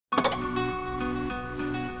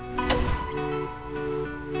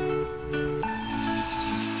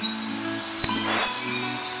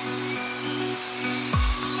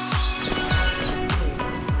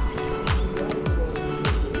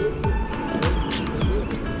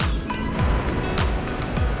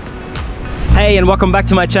Hey, and welcome back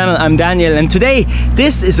to my channel. I'm Daniel, and today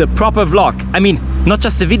this is a proper vlog. I mean, not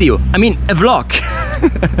just a video, I mean a vlog.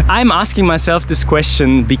 I'm asking myself this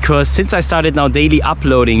question because since I started now daily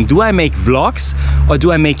uploading, do I make vlogs or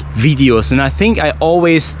do I make videos? And I think I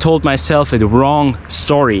always told myself the wrong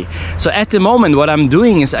story. So at the moment what I'm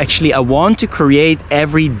doing is actually I want to create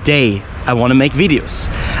every day. I want to make videos.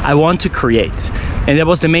 I want to create. And that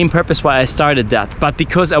was the main purpose why I started that. But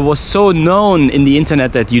because I was so known in the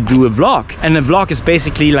internet that you do a vlog, and a vlog is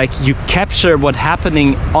basically like you capture what's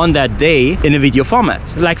happening on that day in a video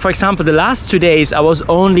format. Like for example, the last 2 days I was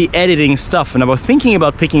only editing stuff and I was thinking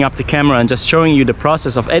about picking up the camera and just showing you the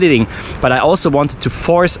process of editing, but I also wanted to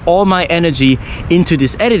force all my energy into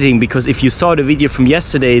this editing, because if you saw the video from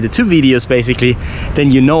yesterday, the 2 videos basically,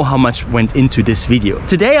 then you know how much went into this video.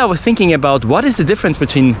 Today I was thinking about what is the difference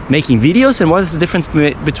between making videos and what is the difference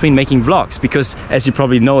between making vlogs, because as you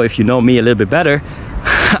probably know, if you know me a little bit better,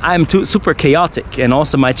 I'm super chaotic, and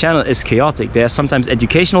also my channel is chaotic. There are sometimes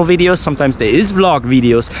educational videos, sometimes there is vlog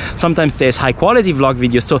videos, sometimes there's high quality vlog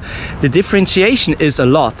videos. So the differentiation is a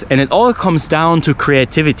lot, and it all comes down to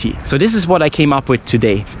creativity. So this is what I came up with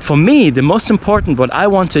today. For me, the most important what I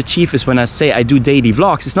want to achieve is when I say I do daily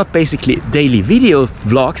vlogs, it's not basically daily video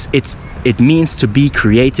vlogs, it means to be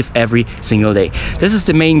creative every single day. This is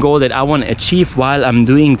the main goal that I want to achieve while I'm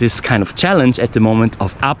doing this kind of challenge at the moment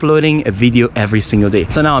of uploading a video every single day.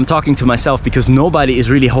 So now I'm talking to myself because nobody is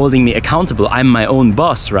really holding me accountable. I'm my own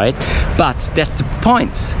boss, right? But that's the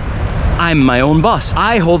point. I'm my own boss.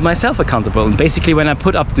 I hold myself accountable. And basically when I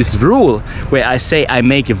put up this rule where I say I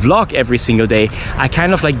make a vlog every single day, I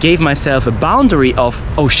kind of like gave myself a boundary of,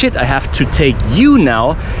 oh shit, I have to take you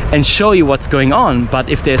now and show you what's going on. But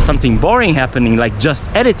if there's something boring happening, like just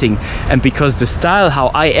editing, and because the style how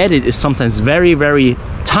I edit is sometimes very, very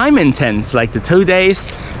time intense, like the 2 days,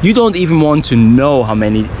 you don't even want to know how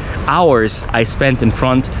many hours I spent in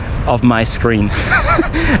front of my screen.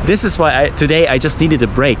 This is why today I just needed a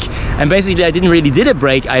break. And basically I didn't really did a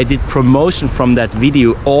break, I did promotion from that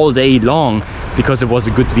video all day long because it was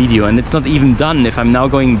a good video, and it's not even done. If I'm now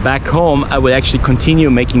going back home, I will actually continue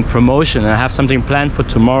making promotion, and I have something planned for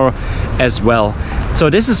tomorrow as well. So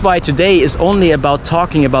this is why today is only about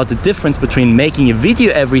talking about the difference between making a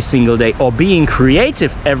video every single day or being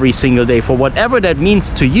creative every single day, for whatever that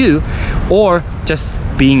means to you, or just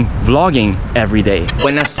being vlogging every day.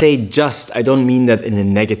 When I say just, I don't mean that in a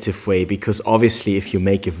negative way, because obviously if you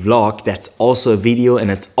make a vlog, that's also a video, and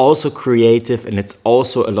it's also creative, and it's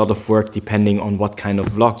also a lot of work depending on what kind of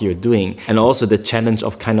vlog you're doing. And also the challenge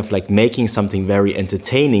of kind of like making something very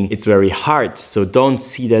entertaining, it's very hard. So don't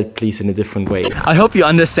see that please in a different way. I hope you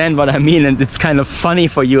understand what I mean, and it's kind of funny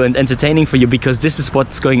for you and entertaining for you, because this is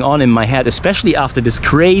what's going on in my head, especially after this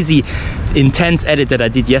crazy intense edit that I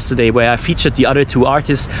did yesterday where I featured the other 2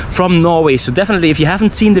 artists from Norway. So definitely if you haven't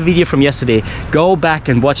seen the video from yesterday, go back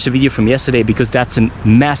and watch the video from yesterday, because that's a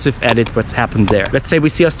massive edit what's happened there. Let's say we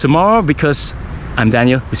see us tomorrow, because I'm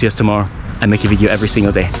Daniel, we see us tomorrow. I make a video every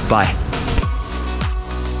single day. Bye.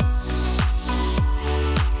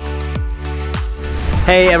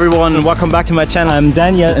 Hey everyone, welcome back to my channel. I'm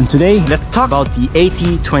Daniel, and today let's talk about the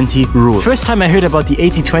 80-20 rule. First time I heard about the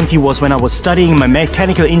 80-20 was when I was studying my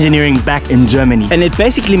mechanical engineering back in Germany. And it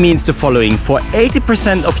basically means the following: for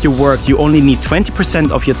 80% of your work you only need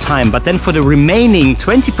 20% of your time, but then for the remaining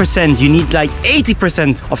 20% you need like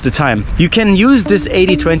 80% of the time. You can use this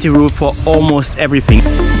 80-20 rule for almost everything.